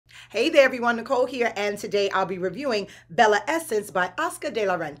Hey there everyone, Nicole here, and today I'll be reviewing Bella Essence by Oscar de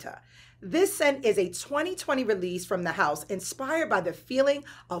la Renta. This scent is a 2020 release from the house inspired by the feeling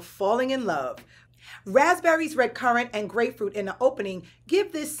of falling in love. Raspberries, red currant, and grapefruit in the opening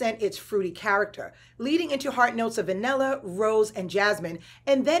give this scent its fruity character, leading into heart notes of vanilla, rose, and jasmine,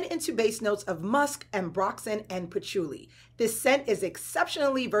 and then into base notes of musk, ambroxan, and patchouli. This scent is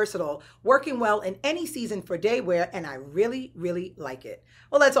exceptionally versatile, working well in any season for day wear, and I really, really like it.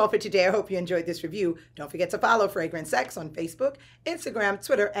 Well, that's all for today. I hope you enjoyed this review. Don't forget to follow Fragrance X on Facebook, Instagram,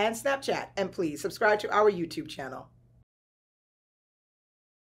 Twitter, and Snapchat, and please subscribe to our YouTube channel.